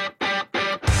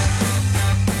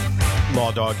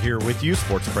Law Dog here with you,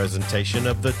 sports presentation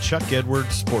of the Chuck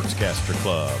Edwards Sportscaster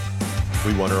Club.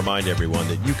 We want to remind everyone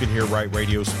that you can hear Right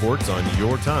Radio Sports on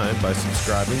your time by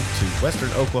subscribing to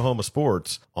Western Oklahoma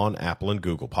Sports on Apple and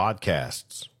Google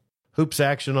Podcasts. Hoops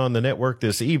action on the network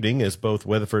this evening as both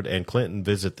Weatherford and Clinton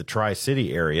visit the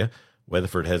Tri-City area.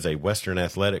 Weatherford has a Western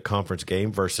Athletic Conference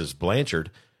game versus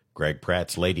Blanchard. Greg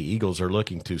Pratt's Lady Eagles are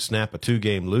looking to snap a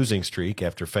two-game losing streak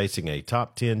after facing a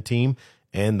top 10 team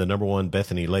and the number 1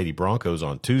 Bethany Lady Broncos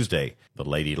on Tuesday. The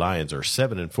Lady Lions are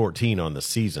 7-14 on the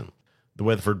season. The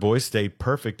Weatherford boys stayed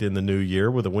perfect in the new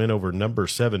year with a win over number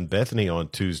 7 Bethany on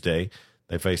Tuesday.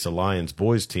 They face a Lions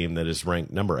boys team that is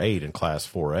ranked number 8 in Class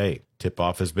 4A.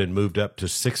 Tip-off has been moved up to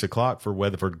 6 o'clock for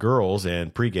Weatherford girls,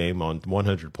 and pregame on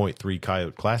 100.3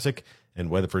 Coyote Classic and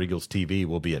Weatherford Eagles TV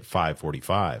will be at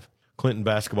 5:45. Clinton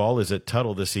basketball is at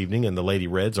Tuttle this evening, and the Lady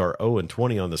Reds are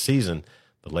 0-20 on the season.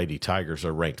 The Lady Tigers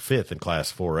are ranked 5th in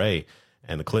Class 4A,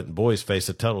 and the Clinton boys face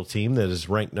a Tuttle team that is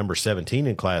ranked number 17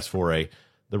 in Class 4A.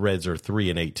 The Reds are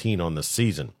 3-18 on the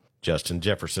season. Justin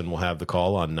Jefferson will have the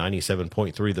call on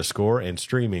 97.3 The Score and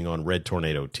streaming on Red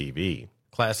Tornado TV.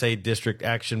 Class A district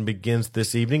action begins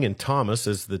this evening in Thomas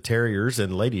as the Terriers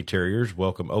and Lady Terriers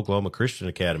welcome Oklahoma Christian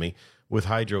Academy, with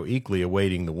Hydro Eakley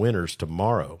awaiting the winners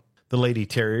tomorrow. The Lady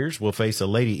Terriers will face a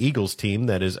Lady Eagles team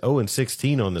that is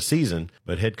 0-16 on the season,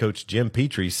 but head coach Jim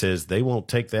Petrie says they won't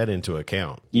take that into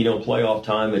account. You know, playoff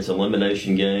time, it's an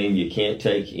elimination game. You can't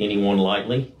take anyone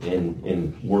lightly,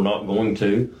 and we're not going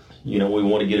to. You know, we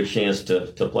want to get a chance to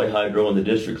play Hydro in the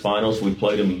district finals. We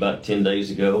played them about 10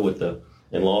 days ago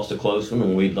and lost a close one,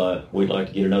 and we'd like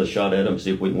to get another shot at them and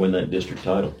see if we can win that district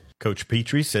title. Coach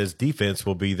Petrie says defense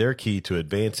will be their key to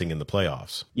advancing in the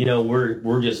playoffs. You know,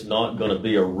 we're just not going to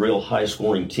be a real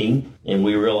high-scoring team, and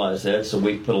we realize that, so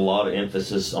we put a lot of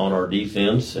emphasis on our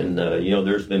defense. And, you know,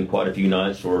 there's been quite a few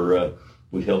nights where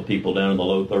we've held people down in the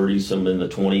low 30s, some in the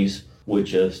 20s,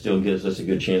 which still gives us a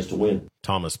good chance to win.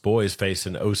 Thomas boys face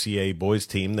an OCA boys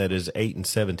team that is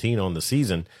 8-17 on the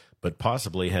season, but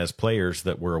possibly has players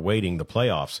that were awaiting the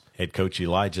playoffs. Head coach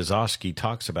Elijah Zoski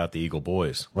talks about the Eagle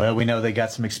boys. Well, we know they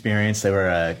got some experience. They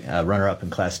were a runner-up in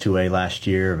Class 2A last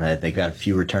year. They got a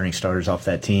few returning starters off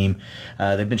that team.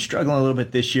 They've been struggling a little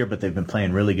bit this year, but they've been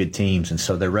playing really good teams, and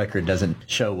so their record doesn't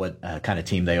show what kind of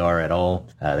team they are at all.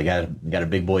 They got a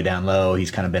big boy down low. He's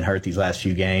kind of been hurt these last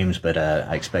few games, but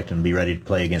I expect him to be ready to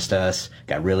play against us.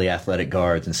 Got really athletic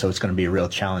guards, and so it's going to be a real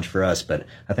challenge for us, but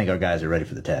I think our guys are ready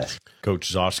for the task.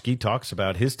 Coach Zoski talks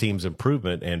about his team's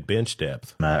improvement and bench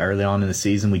depth. Early on in the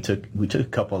season, we took a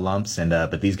couple of lumps,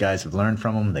 but these guys have learned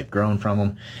from them. They've grown from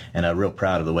them, and I'm real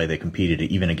proud of the way they competed,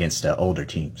 even against older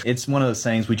teams. It's one of those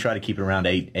things we try to keep around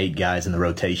eight guys in the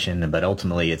rotation, but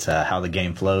ultimately it's how the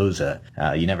game flows.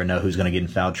 You never know who's going to get in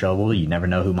foul trouble. You never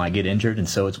know who might get injured, and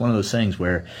so it's one of those things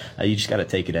where you just got to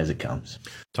take it as it comes.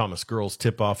 Thomas girls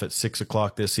tip off at 6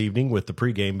 o'clock this evening with the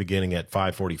pregame beginning at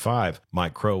 5:45.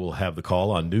 Mike Crow will have the call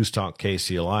on Newstalk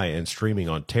KCLI and streaming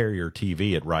on Terrier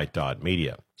TV at Right Dot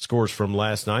Media. Scores from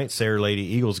last night: Sayre Lady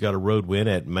Eagles got a road win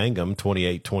at Mangum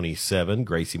 28-27.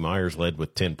 Gracie Myers led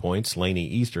with 10 points. Laney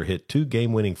Easter hit 2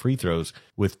 game-winning free throws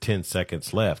with 10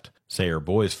 seconds left. Sayre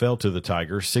boys fell to the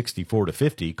Tigers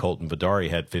 64-50. Colton Vidari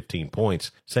had 15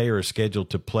 points. Sayre is scheduled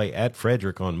to play at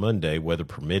Frederick on Monday, weather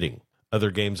permitting. Other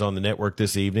games on the network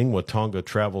this evening: Watonga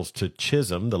travels to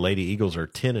Chisholm. The Lady Eagles are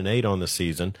 10-8 on the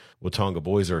season. Watonga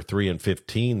boys are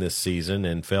 3-15 this season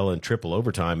and fell in triple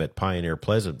overtime at Pioneer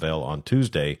Pleasantville on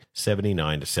Tuesday,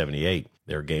 79-78.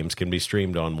 Their games can be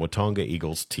streamed on Watonga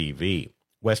Eagles TV.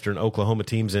 Western Oklahoma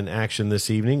teams in action this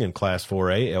evening. In Class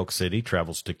 4A, Elk City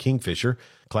travels to Kingfisher.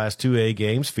 Class 2A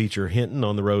games feature Hinton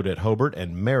on the road at Hobart,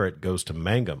 and Merritt goes to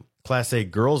Mangum. Class A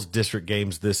girls district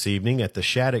games this evening. At the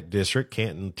Shattuck district,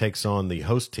 Canton takes on the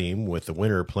host team, with the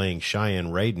winner playing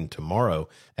Cheyenne-Raiden tomorrow.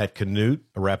 At Canute,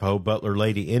 Arapahoe Butler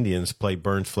Lady Indians play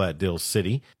Burns Flat Dill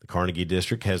City. The Carnegie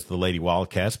district has the Lady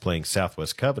Wildcats playing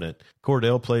Southwest Covenant.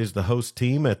 Cordell plays the host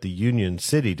team at the Union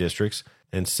City districts,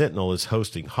 and Sentinel is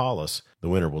hosting Hollis. The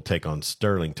winner will take on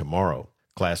Sterling tomorrow.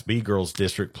 Class B girls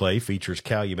district play features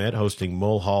Calumet hosting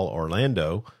Mulhall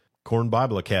Orlando. Corn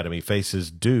Bible Academy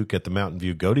faces Duke at the Mountain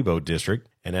View Gotebo district,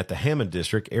 and at the Hammond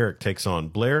district, Eric takes on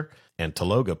Blair, and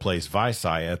Taloga plays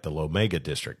Visai at the Lomega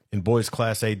district. In boys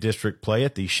Class A district play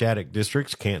at the Shattuck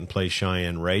districts, Canton plays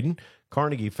Cheyenne-Raiden,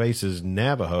 Carnegie faces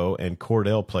Navajo, and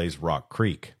Cordell plays Rock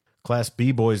Creek. Class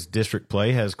B boys district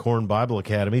play has Corn Bible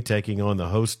Academy taking on the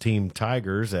host team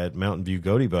Tigers at Mountain View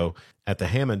Gotebo. At the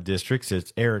Hammond districts,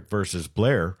 it's Eric versus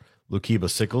Blair. Lukiba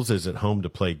Sickles is at home to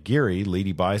play Geary.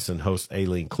 Lady Bison hosts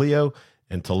Aileen Cleo,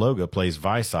 and Taloga plays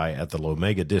Visai at the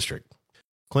Lomega district.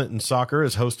 Clinton Soccer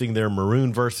is hosting their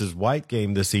Maroon versus White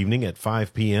game this evening at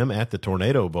 5 p.m. at the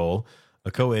Tornado Bowl. A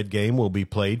co-ed game will be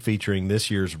played featuring this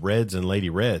year's Reds and Lady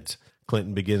Reds.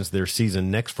 Clinton begins their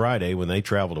season next Friday when they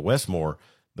travel to Westmore.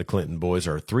 The Clinton boys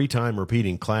are three-time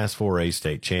repeating Class 4A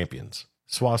state champions.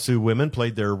 SWOSU women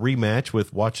played their rematch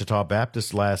with Ouachita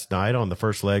Baptist last night on the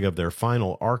first leg of their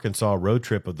final Arkansas road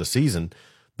trip of the season.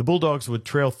 The Bulldogs would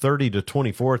trail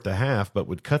 30-24 at the half, but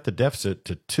would cut the deficit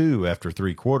to 2 after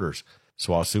 3 quarters.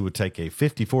 SWOSU would take a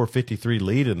 54-53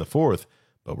 lead in the fourth,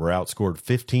 but were outscored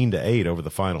 15-8 over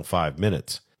the final 5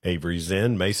 minutes. Avery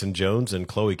Zinn, Mason Jones, and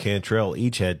Chloe Cantrell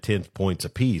each had 10 points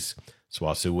apiece.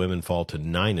 SWOSU women fall to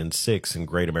 9-6 in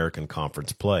Great American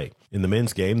Conference play. In the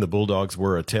men's game, the Bulldogs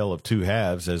were a tale of two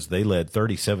halves as they led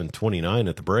 37-29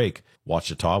 at the break.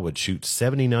 Ouachita would shoot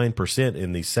 79%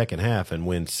 in the second half and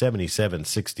win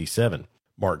 77-67.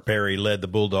 Mark Perry led the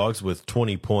Bulldogs with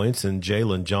 20 points, and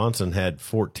Jalen Johnson had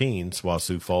 14.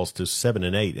 SWOSU falls to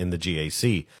 7-8 in the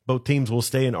GAC. Both teams will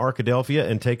stay in Arkadelphia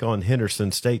and take on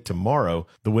Henderson State tomorrow.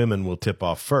 The women will tip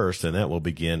off first, and that will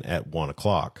begin at 1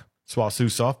 o'clock. SWOSU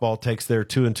softball takes their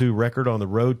 2-2 record on the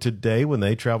road today when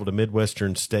they travel to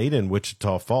Midwestern State in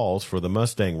Wichita Falls for the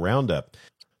Mustang Roundup.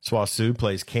 SWOSU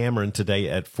plays Cameron today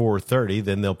at 4:30.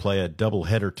 Then they'll play a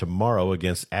doubleheader tomorrow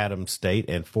against Adams State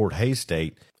and Fort Hays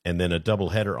State, and then a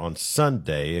doubleheader on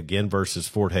Sunday again versus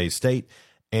Fort Hays State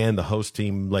and the host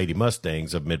team Lady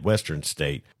Mustangs of Midwestern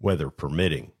State, weather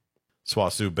permitting.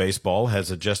 SWOSU baseball has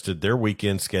adjusted their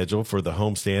weekend schedule for the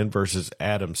homestand versus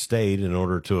Adams State in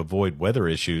order to avoid weather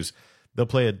issues. They'll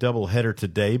play a doubleheader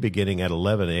today beginning at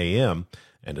 11 a.m.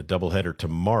 and a doubleheader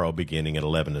tomorrow beginning at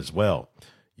 11 as well.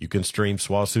 You can stream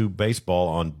SWOSU baseball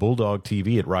on Bulldog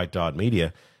TV at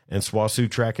Right.Media, and SWOSU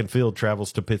Track and Field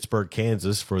travels to Pittsburgh,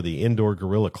 Kansas for the Indoor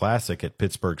Gorilla Classic at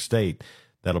Pittsburgh State.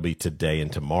 That'll be today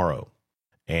and tomorrow.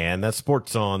 And that's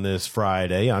sports on this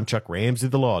Friday. I'm Chuck Ramsey,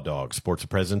 the Law Dog. Sports a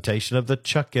presentation of the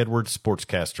Chuck Edwards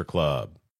Sportscaster Club.